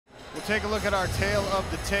take a look at our tale of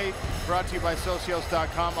the tape, brought to you by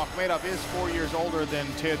Socios.com. Akhmedov is 4 years older than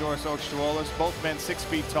Teodoras Aukstuolis. Both men 6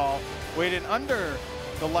 feet tall, weighed in under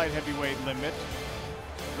the light heavyweight limit.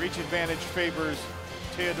 Reach advantage favors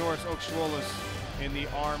Teodoras Aukstuolis in the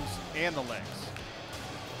arms and the legs.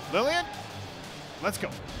 Lillian, let's go.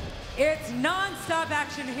 It's non-stop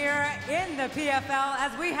action here in the PFL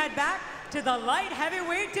as we head back to the light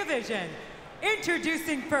heavyweight division.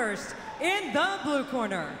 Introducing first, in the blue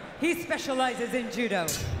corner, he specializes in judo.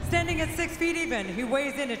 Standing at 6 feet even, he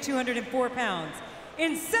weighs in at 204 pounds.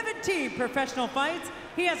 In 17 professional fights,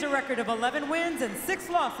 he has a record of 11 wins and 6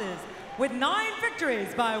 losses, with 9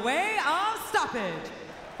 victories by way of stoppage.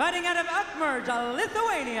 Fighting out of Ukmergė,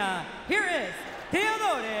 Lithuania, here is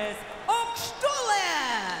Teodoras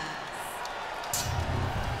Aukstuolis.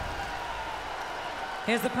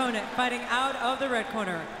 His opponent fighting out of the red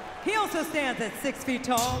corner. He also stands at 6 feet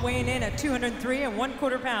tall, weighing in at 203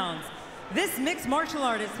 1/4 pounds. This mixed martial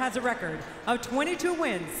artist has a record of 22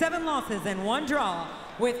 wins, 7 losses, and 1 draw,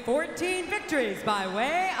 with 14 victories by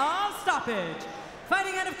way of stoppage.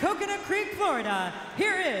 Fighting out of Coconut Creek, Florida,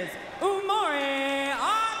 here is Omari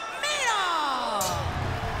Akhmedov.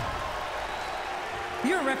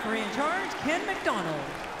 Your referee in charge, Ken McDonald.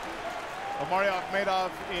 Omari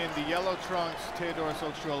Akhmedov in the yellow trunks, Teodoras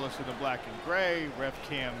Aukstuolis in the black and gray. Ref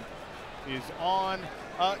cam is on.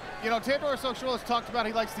 You know, Teodoras Aukstuolis talked about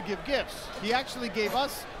he likes to give gifts. He actually gave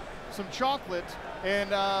us some chocolate, and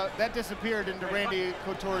that disappeared into Randy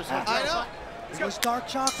Couture's hotel. I know. It was dark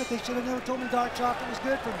chocolate. They should have never told me dark chocolate was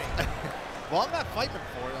good for me. Well, I'm not fighting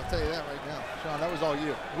for it, I'll tell you that right now. Sean, that was all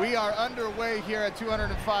you. We are underway here at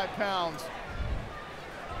 205 pounds.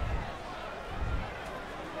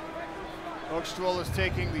 Aukstuolis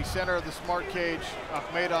taking the center of the smart cage.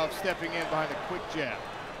 Akhmedov stepping in behind a quick jab.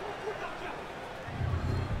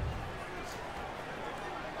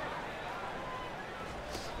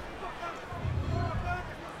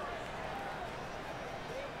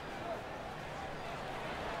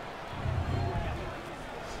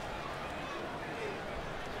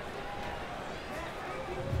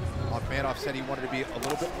 Akhmedov said he wanted to be a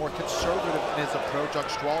little bit more conservative in his approach.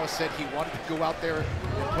 Aukstuolis said he wanted to go out there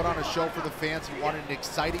and put on a show for the fans. He wanted an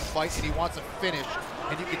exciting fight, and he wants a finish.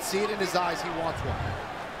 And you can see it in his eyes, he wants one.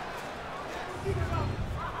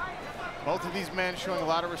 Both of these men showing a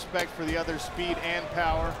lot of respect for the other's speed and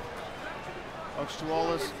power.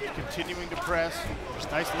 Aukstuolis continuing to press.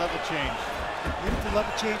 Nice level change. Beautiful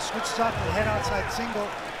level change, switches off to the head outside single,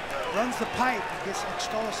 runs the pipe, and gets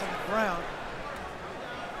Aukstuolis on the ground.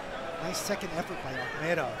 Nice second effort by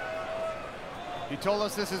Akhmedov. He told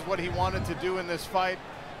us this is what he wanted to do in this fight.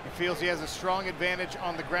 He feels he has a strong advantage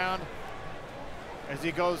on the ground as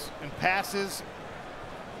he goes and passes.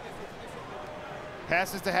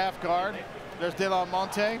 Passes to half guard. There's De La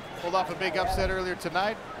Monte, pulled off a big upset earlier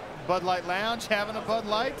tonight. Bud Light Lounge having a Bud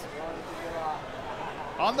Light.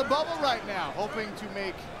 On the bubble right now, hoping to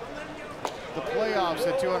make the playoffs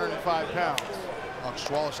at 205 pounds.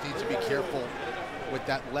 Aukstuolis needs to be careful with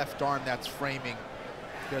that left arm that's framing,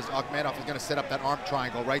 because Akhmedov is going to set up that arm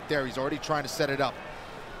triangle right there. He's already trying to set it up.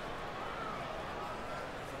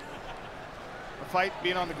 The fight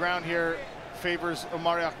being on the ground here favors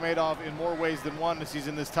Omari Akhmedov in more ways than one as he's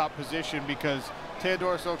in this top position, because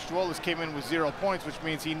Teodoras Aukstuolis came in with 0 points, which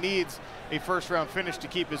means he needs a first-round finish to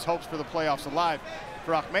keep his hopes for the playoffs alive.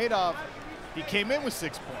 For Akhmedov, he came in with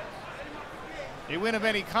 6 points. A win of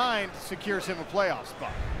any kind secures him a playoff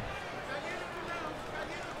spot.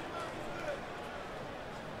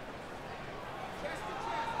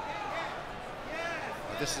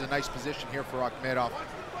 This is a nice position here for Akhmedov.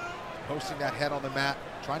 Posting that head on the mat,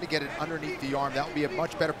 trying to get it underneath the arm. That would be a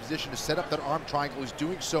much better position to set up that arm triangle. He's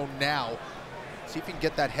doing so now. See if he can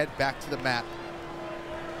get that head back to the mat.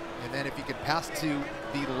 And then if he could pass to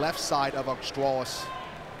the left side of Aukstuolis,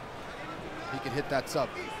 he can hit that sub.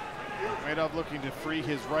 Akhmedov looking to free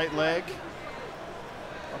his right leg.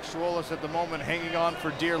 Aukstuolis at the moment hanging on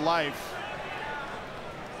for dear life.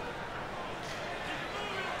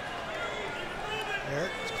 There,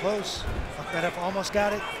 it's close. Akhmedov almost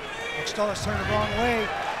got it. Aukstuolis turned the wrong way.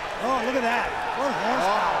 Oh, look at that. What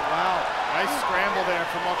horsepower. Oh, wow. Nice scramble there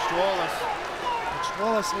from Aukstuolis.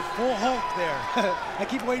 Aukstuolis with full Hulk there. I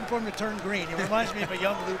keep waiting for him to turn green. He reminds me of a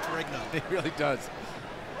young Lou Ferrigno. He really does.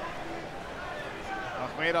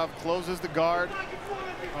 Akhmedov closes the guard.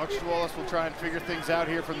 Aukstuolis will try and figure things out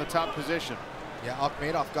here from the top position. Yeah,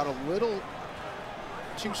 Akhmedov got a little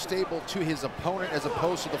too stable to his opponent as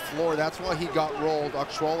opposed to the floor. That's why he got rolled.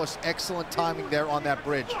 Aukstuolis, excellent timing there on that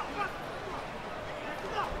bridge.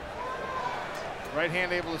 Right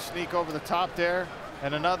hand able to sneak over the top there.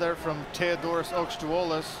 And another from Teodoras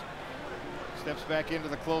Aukstuolis. Steps back into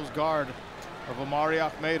the closed guard of Omari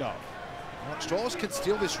Akhmedov. Aukstuolis can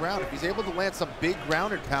steal this round. If he's able to land some big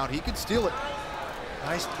ground and pound, he can steal it.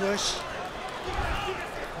 Nice push.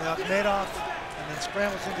 Now Akhmedov, and then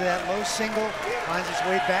scrambles into that low single, finds his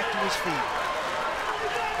way back to his feet.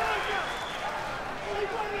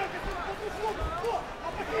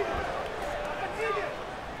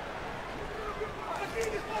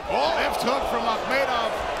 Oh, left hook from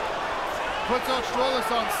Akhmedov. Puts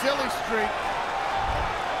Aukstuolis on silly street.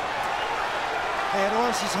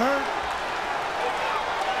 Teodoras is hurt.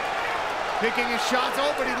 Picking his shots.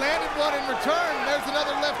 Oh, but he landed one in return. There's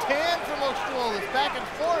another left hand from Aukstuolis. Back and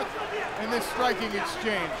forth in this striking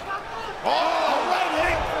exchange. Oh, a right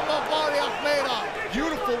hand from Omari Akhmedov.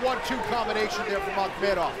 Beautiful 1-2 combination there from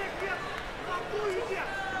Akhmedov.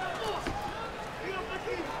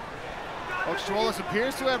 Aukstuolis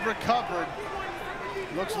appears to have recovered.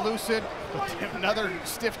 Looks lucid, but another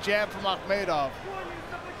stiff jab from Akhmedov.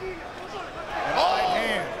 And a right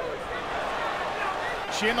hand.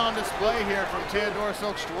 Chin on display here from Teodoras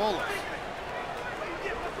Aukstuolis.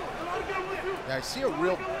 Yeah, I see a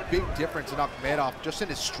real big difference in Akhmedov just in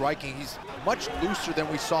his striking. He's much looser than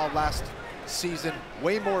we saw last season.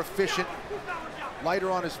 Way more efficient,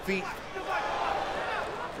 lighter on his feet.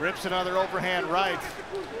 Rips another overhand right.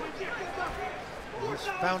 He's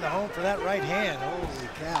found a home for that right hand. Holy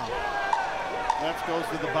cow. Left goes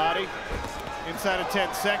to the body. Inside of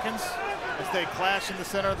 10 seconds as they clash in the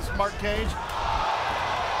center of the smart cage.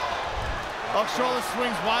 Aukstuolis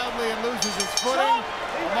swings wildly and loses his footing.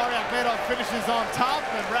 Omari Akhmedov finishes on top,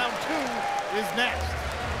 and round 2 is next.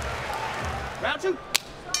 Round 2.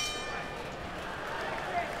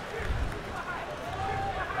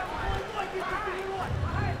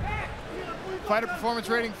 Fighter performance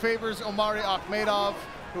rating favors Omari Akhmedov,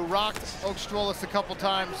 who rocked Aukstuolis a couple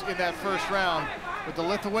times in that first round, but the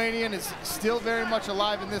Lithuanian is still very much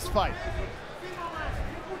alive in this fight.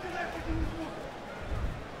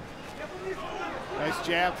 Nice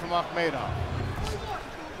jab from Akhmedov.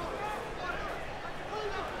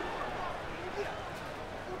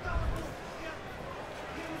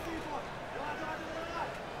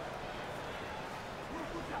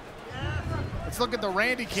 Let's look at the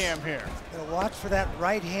Randy cam here. Gotta watch for that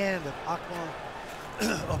right hand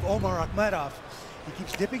of Omar Akhmedov. He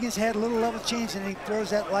keeps dipping his head, a little level change, and then he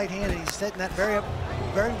throws that right hand, and he's setting that very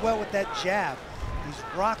well with that jab. He's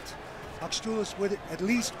rocked Aukstuolis with it at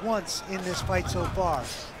least once in this fight so far.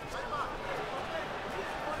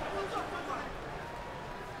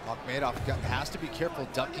 Akhmedov has to be careful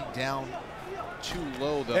ducking down too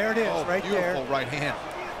low, though. There it is, right there. Beautiful right hand.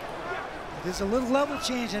 There's a little level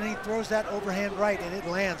change, and he throws that overhand right, and it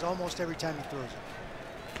lands almost every time he throws it.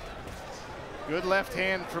 Good left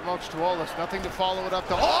hand from Aukstuolis. Nothing to follow it up.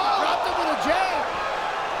 Oh, dropped it with a jab.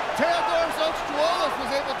 Teodoras Aukstuolis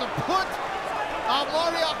was able to put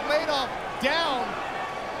Omari Akhmedov down.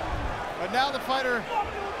 But now the fighter,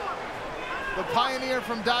 the pioneer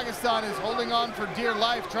from Dagestan, is holding on for dear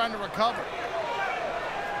life, trying to recover.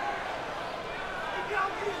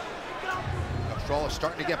 Aukstuolis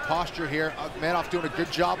starting to get posture here. Akhmedov doing a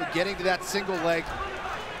good job of getting to that single leg.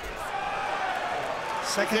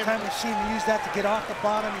 Second time we've seen him use that to get off the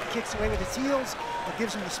bottom. He kicks away with his heels. It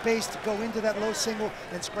gives him the space to go into that low single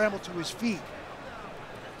and scramble to his feet.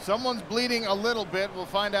 Someone's bleeding a little bit. We'll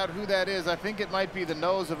find out who that is. I think it might be the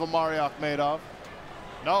nose of Omari Akhmedov.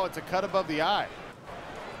 No, it's a cut above the eye.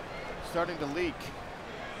 Starting to leak.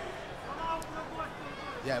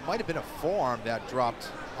 Yeah, it might have been a forearm that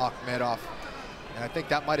dropped Akhmedov. And I think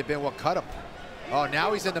that might have been what cut him. Oh,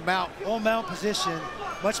 now he's in the mount. Full mount position.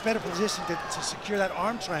 Much better position to secure that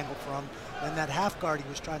arm triangle from than that half guard he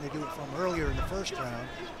was trying to do it from earlier in the first round.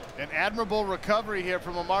 An admirable recovery here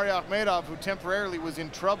from Omari Akhmedov, who temporarily was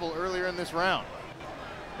in trouble earlier in this round.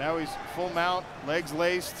 Now he's full mount, legs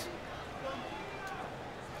laced.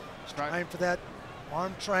 Trying for that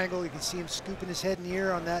arm triangle. You can see him scooping his head in the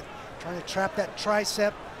air on that, trying to trap that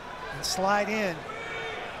tricep and slide in.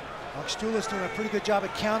 Aukstuolis doing a pretty good job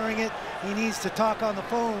at countering it. He needs to talk on the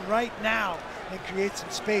phone right now and create some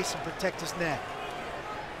space and protect his neck.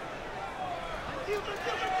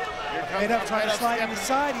 Akhmedov trying to slide on the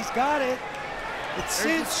side. He's got it. It's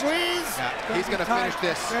cinched. Squeeze. Yeah, he's going to finish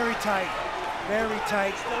this. Very tight. Very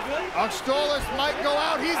tight. Aukstuolis might go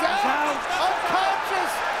out. He's out.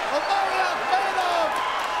 Unconscious. Omari Akhmedov.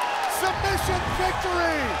 Submission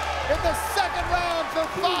victory in the second round for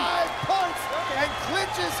 5 points and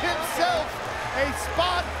clinches himself a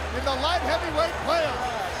spot in the light heavyweight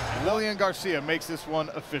playoff. Lillian Garcia makes this one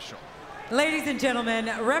official. Ladies and gentlemen,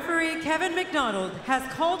 referee Kevin McDonald has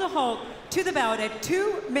called a halt to the bout at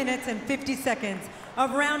 2 minutes and 50 seconds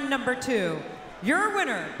of round number 2. Your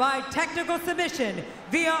winner by technical submission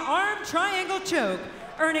via arm triangle choke,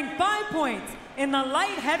 earning 5 points in the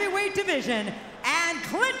light heavyweight division and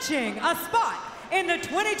clinching a spot in the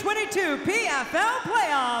 2022 PFL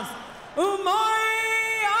playoffs, Omari